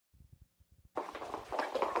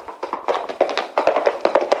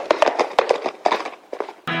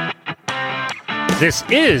This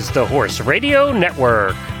is the Horse Radio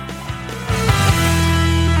Network.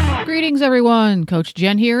 Greetings, everyone. Coach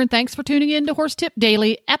Jen here, and thanks for tuning in to Horse Tip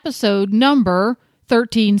Daily, episode number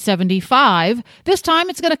 1375. This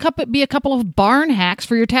time, it's going to be a couple of barn hacks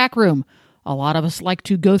for your tack room. A lot of us like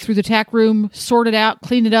to go through the tack room, sort it out,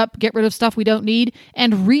 clean it up, get rid of stuff we don't need,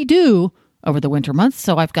 and redo over the winter months.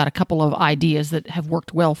 So I've got a couple of ideas that have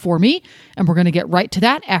worked well for me, and we're going to get right to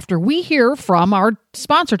that after we hear from our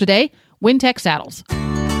sponsor today, Wintec Saddles.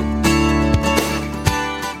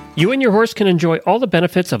 You and your horse can enjoy all the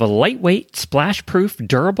benefits of a lightweight, splash-proof,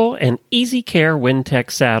 durable, and easy-care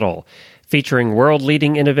Wintec saddle. Featuring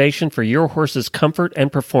world-leading innovation for your horse's comfort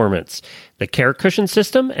and performance, the Care Cushion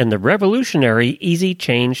System, and the revolutionary Easy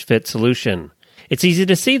Change Fit solution. It's easy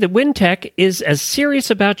to see that Wintec is as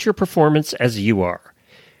serious about your performance as you are.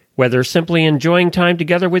 Whether simply enjoying time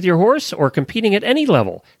together with your horse or competing at any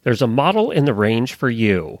level, there's a model in the range for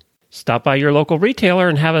you. Stop by your local retailer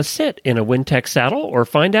and have a sit in a Wintec saddle, or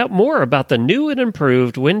find out more about the new and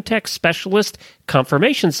improved Wintec Specialist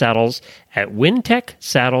Conformation Saddles at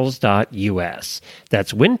wintecsaddles.us.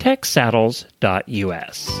 That's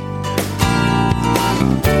wintecsaddles.us.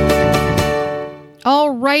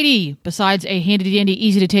 Alrighty, besides a handy-dandy,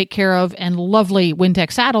 easy-to-take care of, and lovely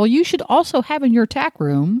Wintec saddle, you should also have in your tack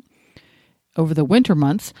room, over the winter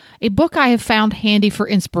months, a book I have found handy for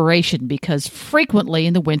inspiration, because frequently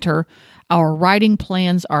in the winter, our riding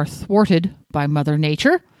plans are thwarted by Mother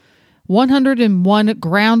Nature. 101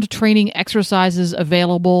 ground training exercises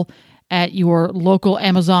available at your local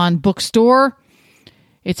Amazon bookstore.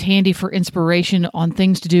 It's handy for inspiration on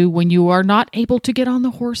things to do when you are not able to get on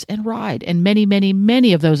the horse and ride. And many, many,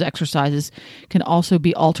 many of those exercises can also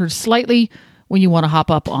be altered slightly when you want to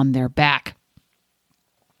hop up on their back.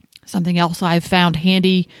 Something else I've found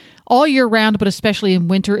handy all year round, but especially in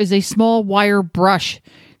winter, is a small wire brush.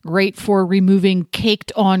 Great for removing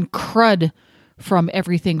caked-on crud from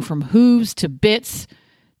everything from hooves to bits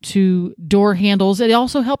to door handles. It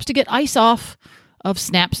also helps to get ice off of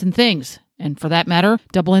snaps and things. And for that matter,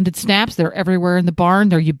 double-ended snaps, they're everywhere in the barn.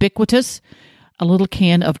 They're ubiquitous. A little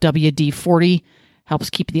can of WD-40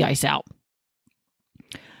 helps keep the ice out.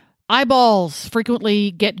 Eyeballs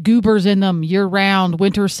frequently get goobers in them year-round,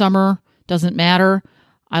 winter, summer, doesn't matter.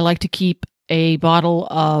 I like to keep a bottle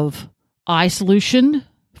of eye solution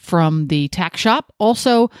from the tack shop.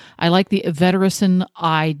 Also, I like the Vetericyn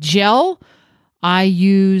eye gel. I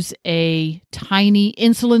use a tiny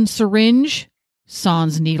insulin syringe,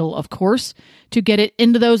 sans needle, of course, to get it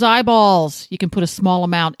into those eyeballs. You can put a small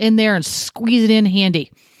amount in there and squeeze it in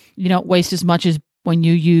handy. You don't waste as much as when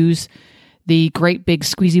you use the great big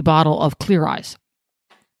squeezy bottle of Clear Eyes.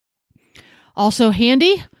 Also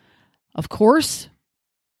handy, of course,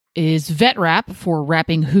 is vet wrap for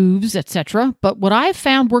wrapping hooves, etc. But what I've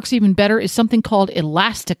found works even better is something called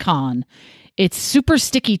Elasticon. It's super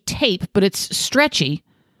sticky tape, but it's stretchy,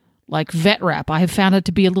 like vet wrap. I have found it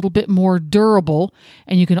to be a little bit more durable,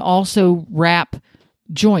 and you can also wrap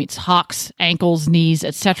joints, hocks, ankles, knees,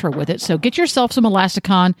 etc. with it. So get yourself some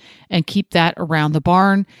Elasticon and keep that around the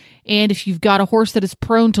barn. And if you've got a horse that is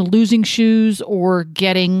prone to losing shoes or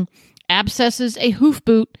getting abscesses, a hoof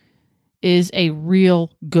boot is a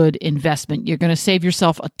real good investment. You're going to save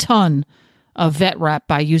yourself a ton of vet wrap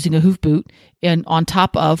by using a hoof boot on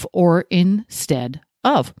top of or instead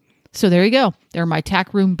of. So there you go. They're my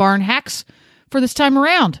tack room barn hacks for this time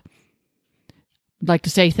around. I'd like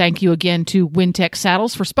to say thank you again to Wintec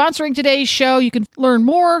Saddles for sponsoring today's show. You can learn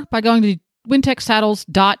more by going to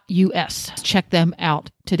wintecsaddles.us. Check them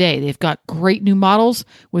out today. They've got great new models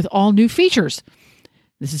with all new features.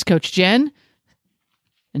 This is Coach Jen.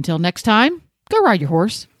 Until next time, go ride your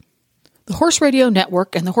horse. The Horse Radio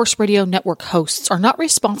Network and the Horse Radio Network hosts are not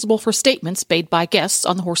responsible for statements made by guests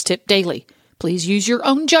on the Horse Tip Daily. Please use your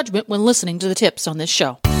own judgment when listening to the tips on this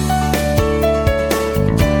show.